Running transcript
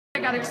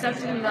got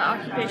accepted in the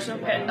occupational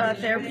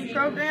therapy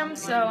program,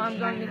 so I'm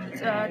going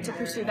to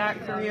pursue that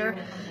career.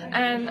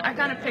 And I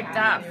kind of picked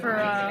that for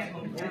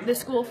the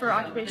school for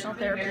occupational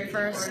therapy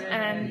first,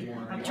 and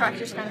track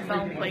just kind of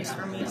fell in place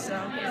for me,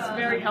 so it's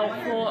very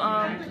helpful.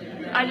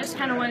 I just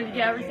kind of wanted to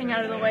get everything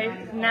out of the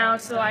way now,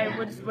 so I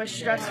was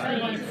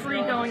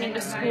stress-free going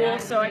into school,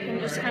 so I can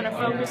just kind of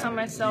focus on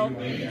myself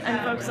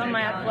and focus on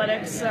my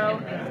athletics.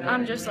 So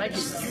I'm just like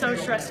so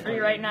stress-free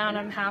right now, and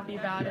I'm happy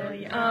about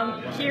it.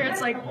 Here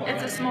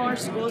it's a smaller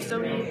school, so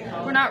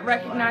we're not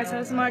recognized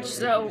as much.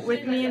 So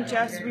with me and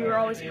Jess, we were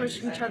always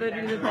pushing each other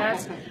to do the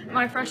best.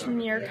 My freshman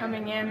year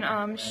coming in,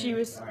 she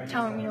was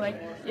telling me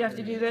like, you have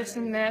to do this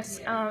and this.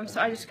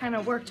 So I just kind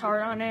of worked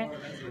hard on it,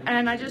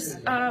 and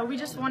we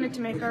just wanted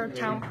to make our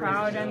town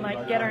proud and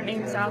like get our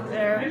names out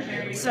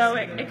there. So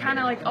it kind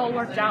of like all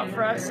worked out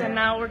for us, and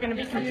now we're going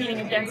to be competing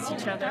against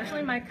each other.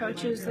 Actually, my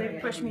coaches, they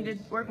pushed me to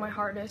work my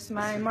hardest.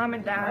 My mom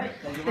and dad,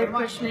 they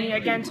pushed me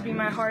again to be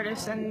my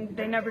hardest, and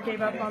they never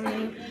gave up on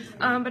me.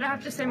 But I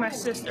have to say my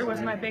sister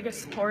was my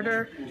biggest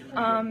supporter.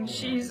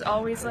 She's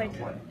always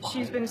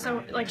been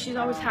so she's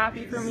always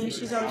happy for me.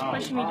 She's always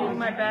pushing me to do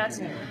my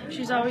best.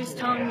 She's always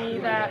telling me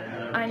that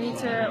I need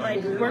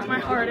to work my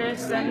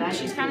hardest, and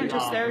she's kind of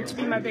just there to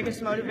be my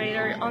biggest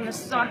motivator on the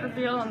soccer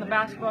field, on the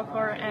basketball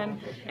court, and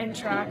in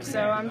track. So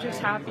I'm just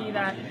happy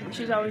that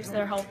she's always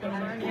there helping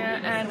me.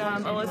 And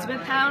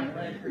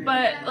Elizabethtown,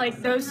 but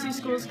those two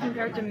schools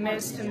compared to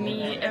Miz, to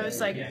me it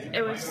was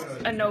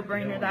a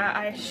no-brainer that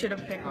I should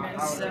have picked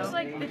Miz. So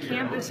it's the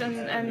campus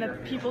and the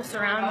people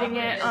surrounding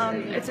it.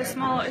 It's a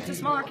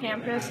smaller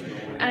campus,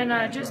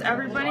 and just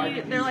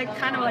everybody, they're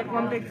kind of like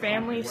one big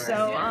family.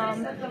 So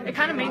it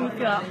kind of made me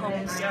feel at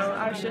home. So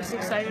I was just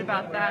excited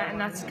about that, and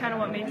that's kind of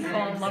what made me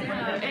fall in love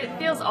with it. It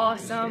feels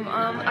awesome.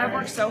 I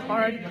worked so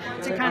hard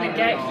to kind of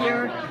get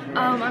here.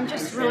 I'm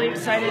just really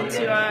excited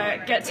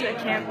to get to the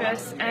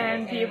campus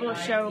and be able to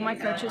show my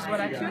coaches what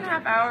I can.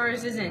 2.5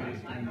 hours isn't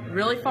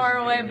really far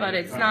away, but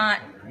it's not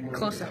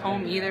close to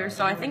home either,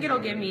 so I think it'll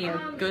give me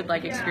a good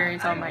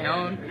experience on my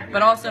own.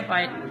 But also if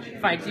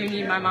I do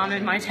need my mom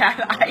and my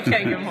dad, I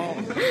can come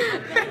home.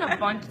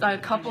 A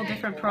couple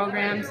different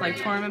programs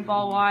tournament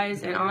ball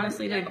wise, and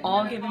honestly they've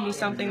all given me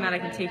something that I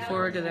can take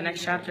forward to the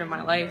next chapter of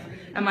my life.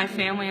 And my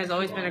family has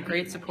always been a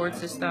great support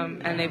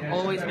system, and they've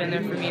always been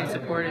there for me and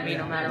supported me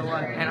no matter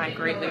what, and I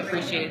greatly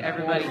appreciate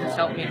everybody who's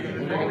helped me in the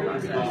recruiting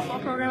process. The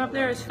program up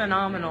there is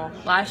phenomenal.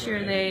 Last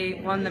year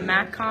they won the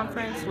MAC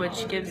conference,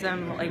 which gives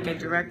them a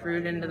direct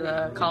route into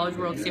the College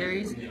World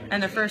Series,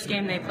 and the first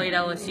game they played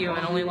LSU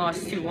and only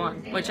lost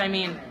 2-1, which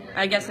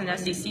I guess in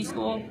SEC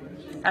school,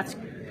 that's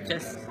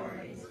just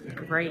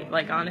great.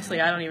 Honestly,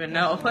 I don't even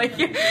know.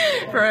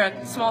 For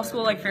a small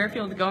school like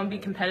Fairfield to go and be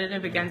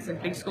competitive against a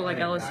big school like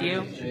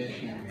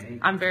LSU,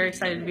 I'm very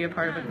excited to be a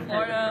part of it in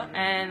Florida.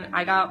 And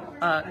I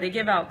got, they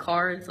give out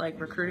cards,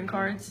 recruiting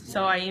cards.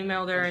 So I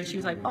emailed her and she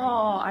was like,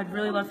 oh, I'd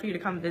really love for you to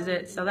come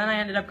visit. So then I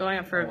ended up going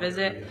up for a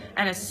visit.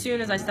 And as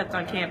soon as I stepped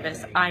on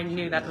campus, I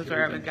knew that was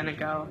where I was going to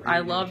go. I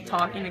loved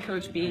talking to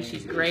Coach B.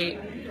 She's great.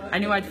 I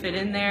knew I'd fit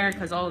in there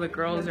because all the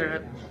girls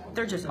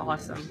they're just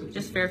awesome.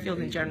 Just Fairfield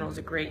in general is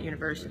a great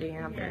university,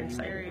 and I'm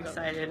very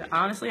excited.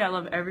 Honestly, I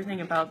love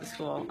everything about the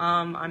school.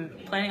 I'm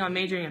planning on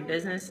majoring in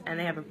business, and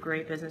they have a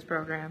great business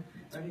program.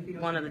 It's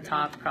one of the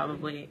top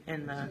probably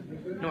in the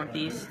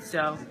Northeast,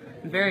 so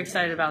I'm very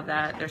excited about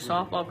that. Their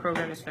softball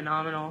program is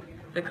phenomenal.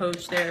 The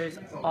coach there is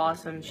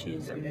awesome.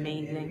 She's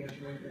amazing.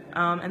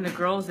 And the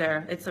girls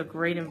there, it's a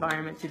great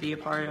environment to be a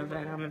part of,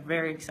 and I'm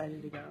very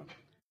excited to go.